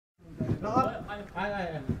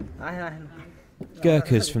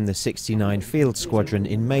Gurkhas from the 69 Field Squadron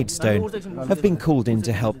in Maidstone have been called in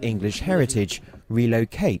to help English heritage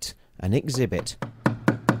relocate an exhibit.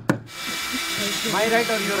 My right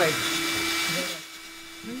or your right?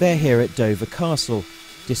 They're here at Dover Castle,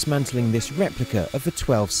 dismantling this replica of a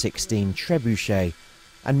 1216 Trebuchet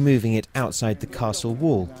and moving it outside the castle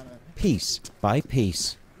wall, piece by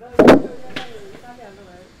piece.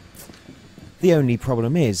 The only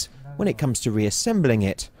problem is, when it comes to reassembling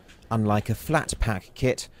it, unlike a flat pack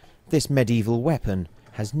kit, this medieval weapon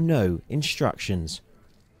has no instructions.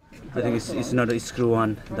 I think it's not a screw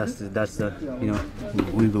on. That's the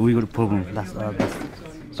we got a problem. That's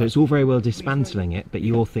So it's all very well dismantling it, but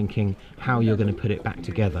you're thinking how you're going to put it back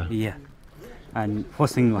together. Yeah. And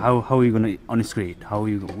first thing, how are you going to unscrew it? How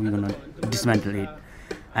we going to dismantle it?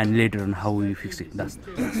 And later on, how we fix it? That's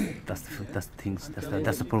the things.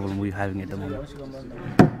 That's the problem we're having at the moment.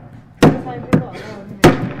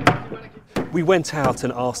 We went out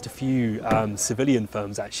and asked a few civilian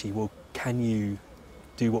firms actually, well, can you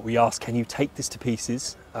do what we asked? Can you take this to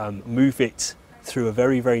pieces, move it through a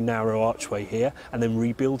very, very narrow archway here and then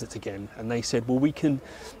rebuild it again? And they said, well, we can,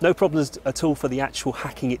 no problems at all for the actual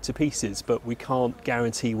hacking it to pieces, but we can't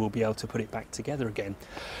guarantee we'll be able to put it back together again.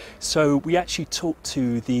 So we actually talked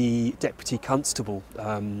to the Deputy Constable,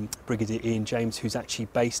 Brigadier Ian James, who's actually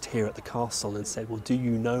based here at the castle, and said, well, do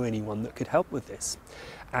you know anyone that could help with this?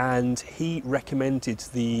 And he recommended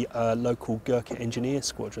the local Gurkha Engineer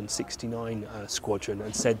Squadron, 69 Squadron,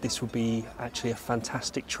 and said this would be actually a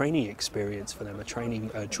fantastic training experience for them, a training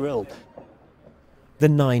drill. The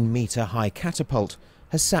 9-metre high catapult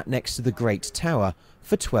has sat next to the Great Tower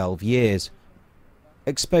for 12 years.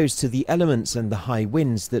 Exposed to the elements and the high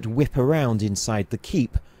winds that whip around inside the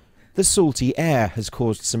keep, the salty air has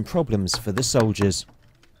caused some problems for the soldiers.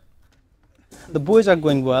 The boys are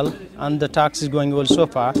going well and the task is going well so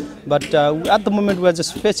far, but at the moment we're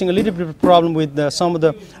just facing a little bit of a problem with some of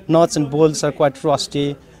the nuts and bolts are quite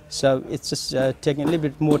rusty, so it's just taking a little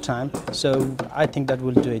bit more time, so I think that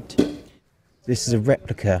will do it. This is a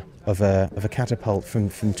replica of a catapult from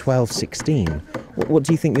 1216. What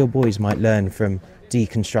do you think your boys might learn from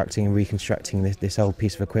deconstructing and reconstructing this old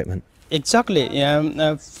piece of equipment? Exactly.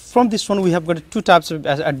 From this one we have got two types of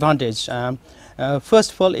advantage.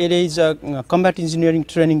 First of all, it is combat engineering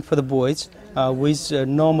training for the boys, which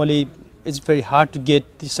normally it's very hard to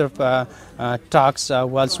get this sort of tasks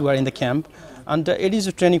whilst we are in the camp. And it is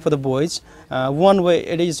a training for the boys. One way,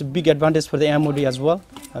 it is a big advantage for the MOD as well,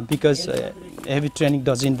 because heavy training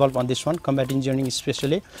does involve on this one, combat engineering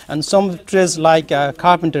especially. And some trades like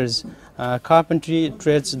carpenters, carpentry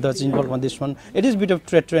trades does involve on this one. It is a bit of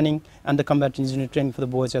trade training and the combat engineering training for the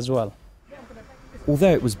boys as well.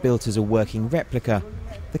 Although it was built as a working replica,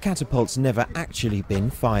 the catapult's never actually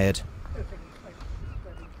been fired.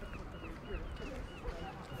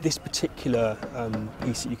 This particular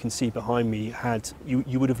piece that you can see behind me had,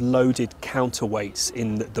 you would have loaded counterweights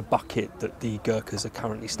in the bucket that the Gurkhas are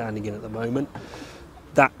currently standing in at the moment.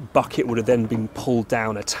 That bucket would have then been pulled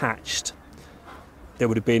down, attached. There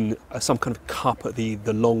would have been some kind of cup at the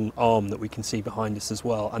long arm that we can see behind us as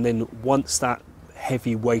well. And then once that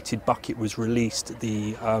heavy weighted bucket was released,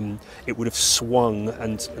 it would have swung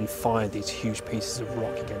and fired these huge pieces of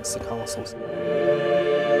rock against the castles.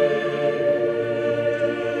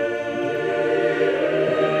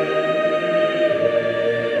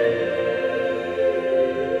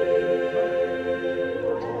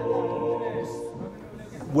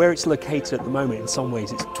 Where it's located at the moment, in some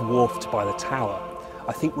ways it's dwarfed by the tower.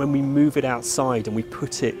 I think when we move it outside and we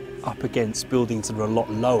put it up against buildings that are a lot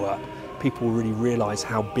lower, people will really realise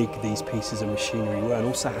how big these pieces of machinery were and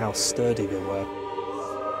also how sturdy they were.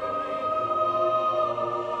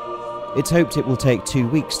 It's hoped it will take 2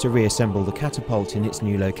 weeks to reassemble the catapult in its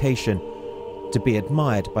new location, to be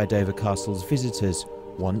admired by Dover Castle's visitors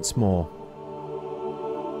once more.